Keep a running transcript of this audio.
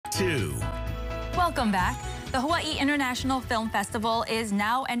2. Welcome back. The Hawaii International Film Festival is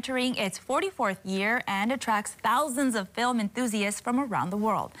now entering its 44th year and attracts thousands of film enthusiasts from around the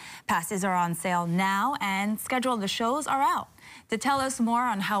world. Passes are on sale now and scheduled shows are out. To tell us more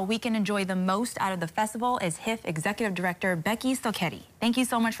on how we can enjoy the most out of the festival is HIF Executive Director Becky Stokeri. Thank you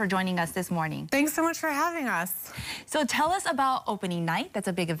so much for joining us this morning. Thanks so much for having us. So tell us about opening night. That's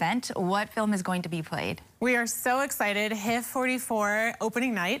a big event. What film is going to be played? We are so excited. HIF 44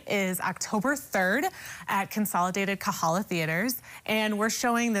 opening night is October 3rd at Consolidated Kahala Theaters, and we're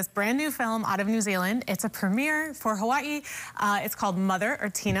showing this brand new film out of New Zealand. It's a premiere for Hawaii. It's called Mother or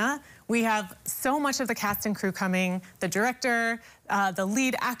Tina. We have so much of the cast and crew coming, the director, the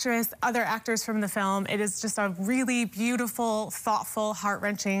lead actress, other actors from the film. It is just a really beautiful, thoughtful,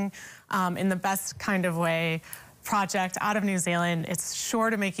 heart-wrenching, in the best kind of way, project out of New Zealand. It's sure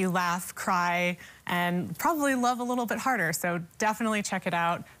to make you laugh, cry, and probably love a little bit harder. So definitely check it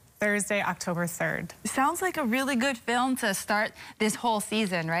out. Thursday, October 3rd. Sounds like a really good film to start this whole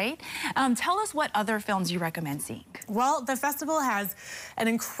season, right? Tell us what other films you recommend seeing. Well, the festival has an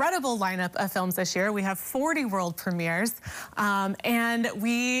incredible lineup of films this year. We have 40 world premieres, and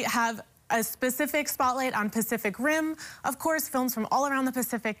we have a specific spotlight on Pacific Rim. Of course, films from all around the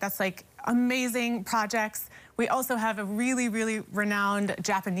Pacific. That's like amazing projects. We also have a really, really renowned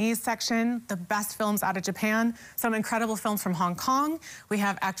Japanese section, the best films out of Japan, some incredible films from Hong Kong. We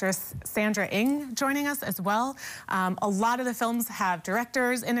have actress Sandra Ng joining us as well. A lot of the films have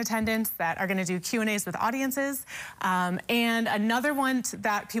directors in attendance that are going to do Q&As with audiences. And another one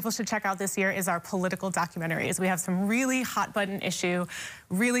that people should check out this year is our political documentaries. We have some really hot button issue,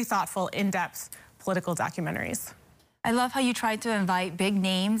 really thoughtful, in-depth political documentaries. I love how you tried to invite big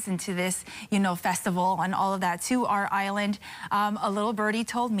names into this, festival and all of that to our island. A little birdie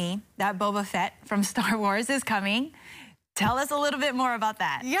told me that Boba Fett from Star Wars is coming. Tell us a little bit more about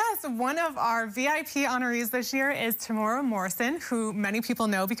that. Yes, one of our VIP honorees this year is Temuera Morrison, who many people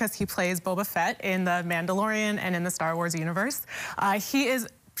know because he plays Boba Fett in The Mandalorian and in the Star Wars universe. He is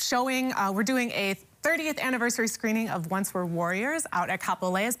showing, we're doing a 30th anniversary screening of Once Were Warriors out at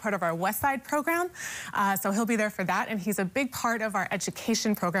Kapolei as part of our West Side program. So he'll be there for that, and he's a big part of our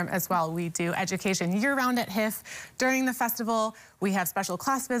education program as well. We do education year-round at HIF. During the festival, we have special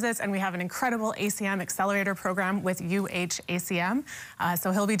class visits, and we have an incredible ACM accelerator program with UH-ACM.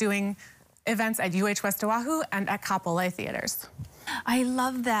 So he'll be doing events at UH West Oahu and at Kapolei theaters. I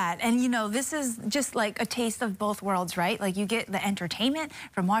love that. And this is just like a taste of both worlds, right? Like you get the entertainment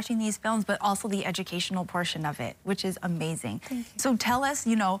from watching these films, but also the educational portion of it, which is amazing. Thank you. So tell us,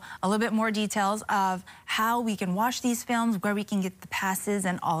 a little bit more details of how we can watch these films, where we can get the passes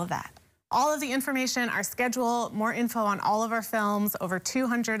and all of that. All of the information, our schedule, more info on all of our films, over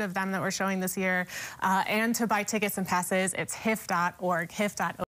 200 of them that we're showing this year. And to buy tickets and passes, it's hif.org, hif.org.